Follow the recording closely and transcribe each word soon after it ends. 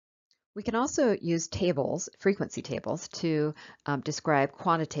We can also use tables, frequency tables, to describe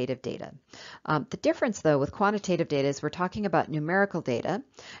quantitative data. The difference, though, with quantitative data is we're talking about numerical data,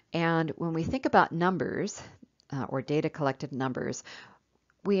 and when we think about numbers or data collected numbers,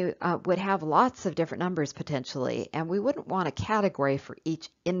 we would have lots of different numbers potentially, and we wouldn't want a category for each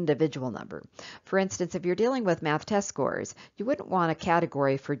individual number. For instance, if you're dealing with math test scores, you wouldn't want a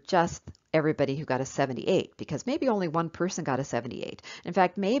category for just everybody who got a 78 because maybe only one person got a 78. In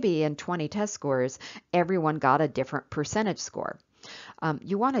fact, maybe in 20 test scores, everyone got a different percentage score.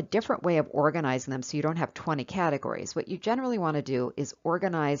 You want a different way of organizing them so you don't have 20 categories. What you generally want to do is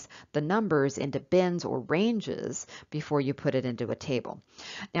organize the numbers into bins or ranges before you put it into a table.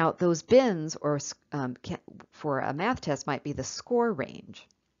 Now, those bins or for a math test might be the score range.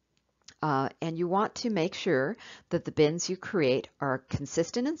 And you want to make sure that the bins you create are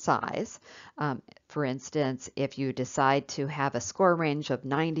consistent in size. For instance, if you decide to have a score range of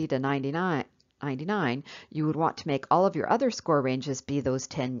 90 to 99, you would want to make all of your other score ranges be those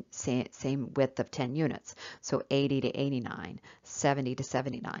same width of 10 units. So 80 to 89, 70 to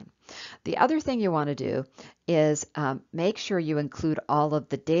 79. The other thing you want to do is make sure you include all of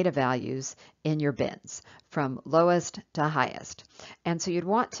the data values in your bins from lowest to highest. And so you'd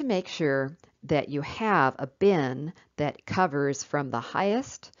want to make sure that you have a bin that covers from the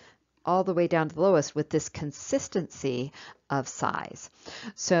highest all the way down to the lowest with this consistency of size.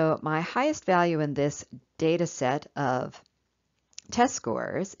 So my highest value in this data set of test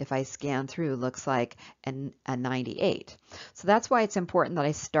scores, if I scan through, looks like a 98. So that's why it's important that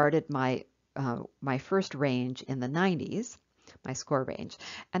I started my first range in the 90s, my score range.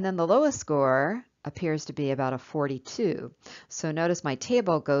 And then the lowest score appears to be about a 42. So notice my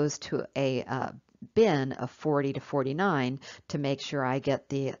table goes to a bin of 40 to 49 to make sure I get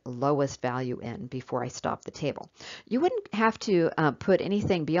the lowest value in before I stop the table. You wouldn't have to put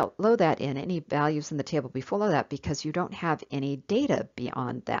anything below that in, any values in the table below that, because you don't have any data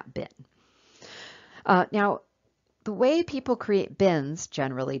beyond that bin. Now, the way people create bins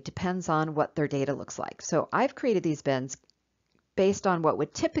generally depends on what their data looks like. So I've created these bins based on what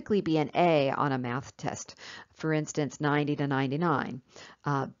would typically be an A on a math test. For instance, 90 to 99.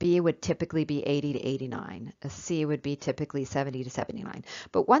 B would typically be 80 to 89. A C would be typically 70 to 79.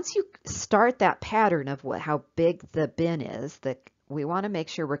 But once you start that pattern of how big the bin is, we want to make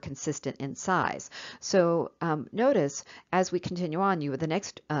sure we're consistent in size. So notice as we continue on, the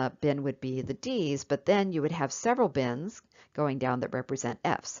next bin would be the D's, but then you would have several bins going down that represent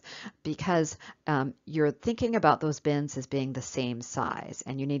F's, because you're thinking about those bins as being the same size,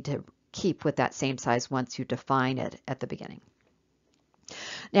 and you need to keep with that same size once you define it at the beginning.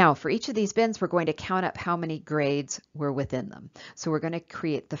 Now, for each of these bins, we're going to count up how many grades were within them. So we're going to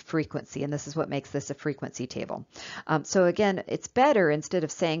create the frequency, and this is what makes this a frequency table. So again, it's better, instead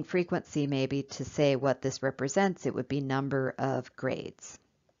of saying frequency, maybe to say what this represents, it would be number of grades.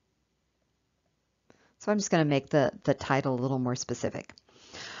 So I'm just going to make the title a little more specific.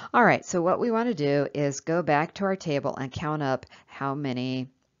 All right, so what we want to do is go back to our table and count up how many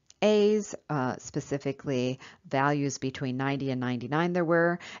A's, specifically values between 90 and 99 there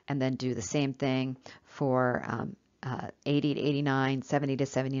were, and then do the same thing for 80 to 89, 70 to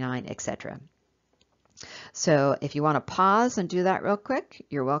 79, etc. So if you want to pause and do that real quick,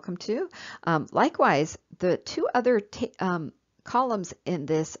 you're welcome to. Likewise, the two other columns in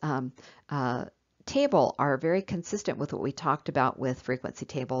this table are very consistent with what we talked about with frequency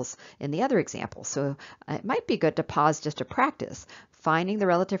tables in the other example. So it might be good to pause just to practice finding the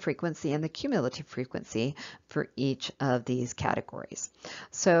relative frequency and the cumulative frequency for each of these categories.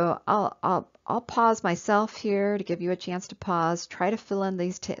 So I'll pause myself here to give you a chance to pause, try to fill in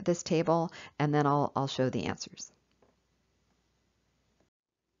this table, and then I'll show the answers.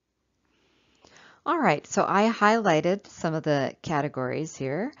 All right, so I highlighted some of the categories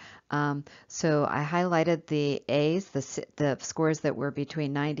here. So I highlighted the A's, the scores that were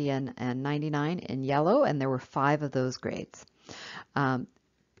between 90 and 99 in yellow, and there were 5 of those grades.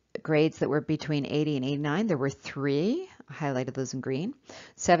 Grades that were between 80 and 89, there were 3. I highlighted those in green.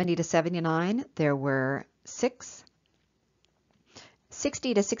 70 to 79, there were 6.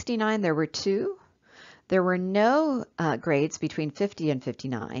 60 to 69, there were 2. There were no grades between 50 and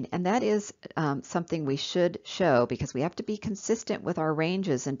 59, and that is something we should show because we have to be consistent with our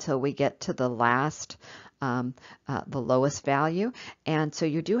ranges until we get to the last, the lowest value. And so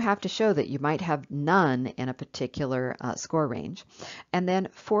you do have to show that you might have none in a particular score range. And then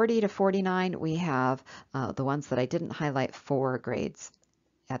 40 to 49, we have the ones that I didn't highlight, 4 grades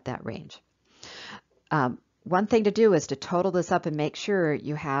at that range. One thing to do is to total this up and make sure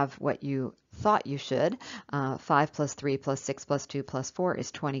you have what you thought you should. 5 plus 3 plus 6 plus 2 plus 4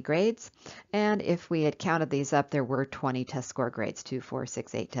 is 20 grades. And if we had counted these up, there were 20 test score grades, 2, 4,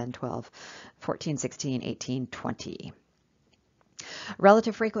 6, 8, 10, 12, 14, 16, 18, 20.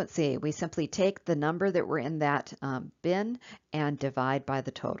 Relative frequency, we simply take the number that were in that bin and divide by the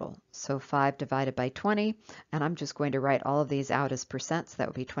total. So 5 divided by 20, and I'm just going to write all of these out as percent, so that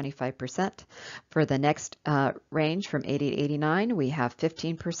would be 25%. For the next range from 80 to 89, we have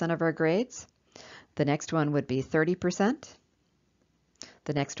 15% of our grades. The next one would be 30%.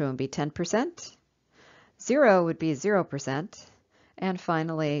 The next one would be 10%. 0 would be 0%. And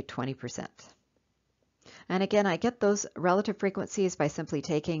finally, 20%. And again, I get those relative frequencies by simply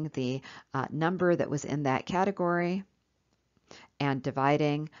taking the number that was in that category and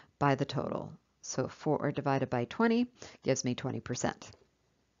dividing by the total. So 4 divided by 20 gives me 20%.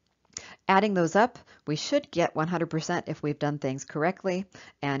 Adding those up, we should get 100% if we've done things correctly,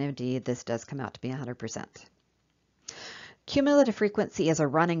 and indeed this does come out to be 100%. Cumulative frequency is a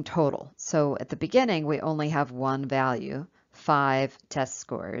running total. So at the beginning, we only have one value, 5 test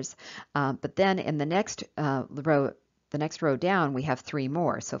scores, but then in the next row down we have 3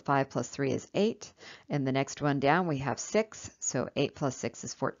 more, so 5 plus 3 is 8. In the next one down we have 6, so 8 plus 6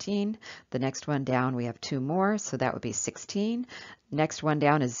 is 14. The next one down we have 2 more, so that would be 16. Next one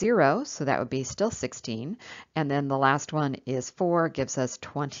down is 0, so that would be still 16. And then the last one is 4, gives us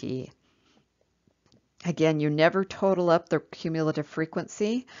 20. Again, you never total up the cumulative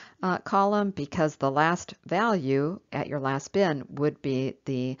frequency column because the last value at your last bin would be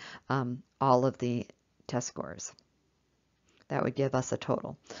the all of the test scores. That would give us a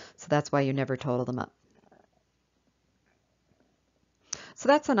total. So that's why you never total them up. So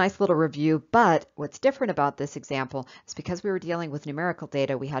that's a nice little review, but what's different about this example is because we were dealing with numerical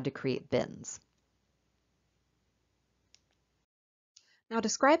data, we had to create bins. Now,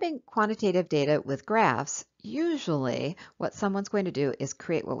 describing quantitative data with graphs, usually what someone's going to do is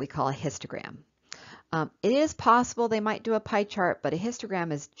create what we call a histogram. It is possible they might do a pie chart, but a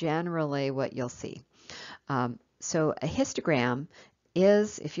histogram is generally what you'll see. So a histogram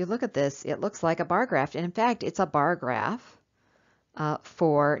is, if you look at this, it looks like a bar graph. And in fact, it's a bar graph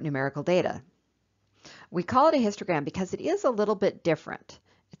for numerical data. We call it a histogram because it is a little bit different.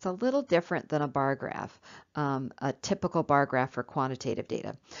 It's a little different than a bar graph, a typical bar graph for quantitative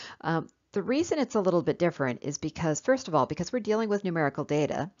data. The reason it's a little bit different is because, first of all, because we're dealing with numerical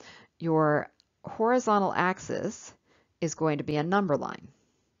data, your horizontal axis is going to be a number line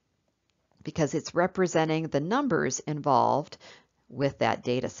because it's representing the numbers involved with that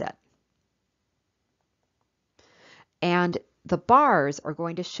data set. And the bars are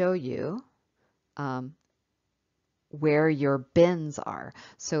going to show you where your bins are.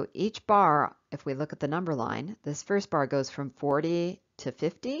 So each bar, if we look at the number line, this first bar goes from 40 to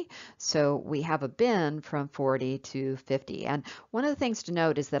 50. So we have a bin from 40 to 50. And one of the things to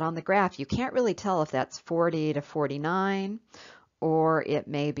note is that on the graph, you can't really tell if that's 40 to 49 or it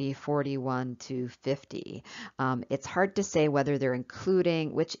may be 41 to 50. It's hard to say whether they're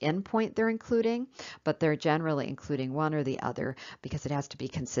including, which endpoint they're including, but they're generally including one or the other because it has to be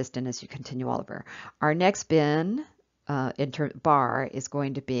consistent as you continue all over. Our next bin bar is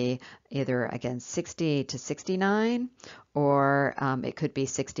going to be either, again, 60 to 69, or it could be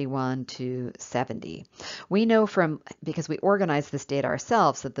 61 to 70. We know because we organize this data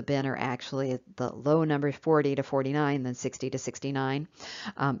ourselves, that the bin are actually the low number 40 to 49, then 60 to 69.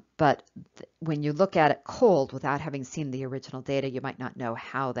 But when you look at it cold without having seen the original data, you might not know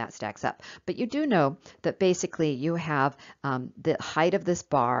how that stacks up. But you do know that basically you have the height of this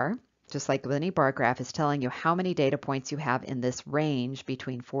bar, just like with any bar graph, is telling you how many data points you have in this range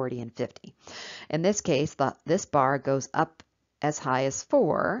between 40 and 50. In this case, this bar goes up as high as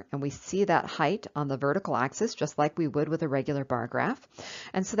 4, and we see that height on the vertical axis, just like we would with a regular bar graph.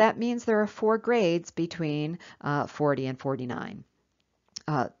 And so that means there are 4 grades between 40 and 49.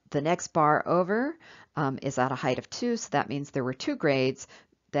 The next bar over is at a height of 2, so that means there were 2 grades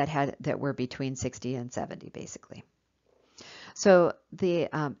that were between 60 and 70, basically. So the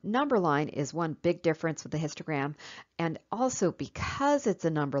number line is one big difference with the histogram, and also because it's a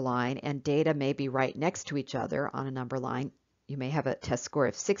number line and data may be right next to each other on a number line, you may have a test score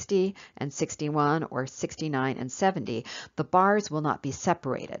of 60 and 61 or 69 and 70. The bars will not be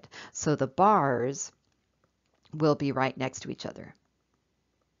separated, so the bars will be right next to each other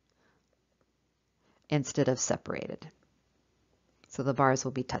instead of separated. So the bars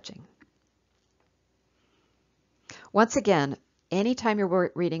will be touching. Once again, anytime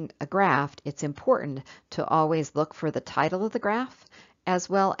you're reading a graph, it's important to always look for the title of the graph as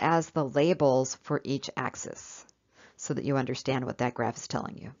well as the labels for each axis so that you understand what that graph is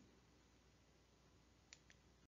telling you.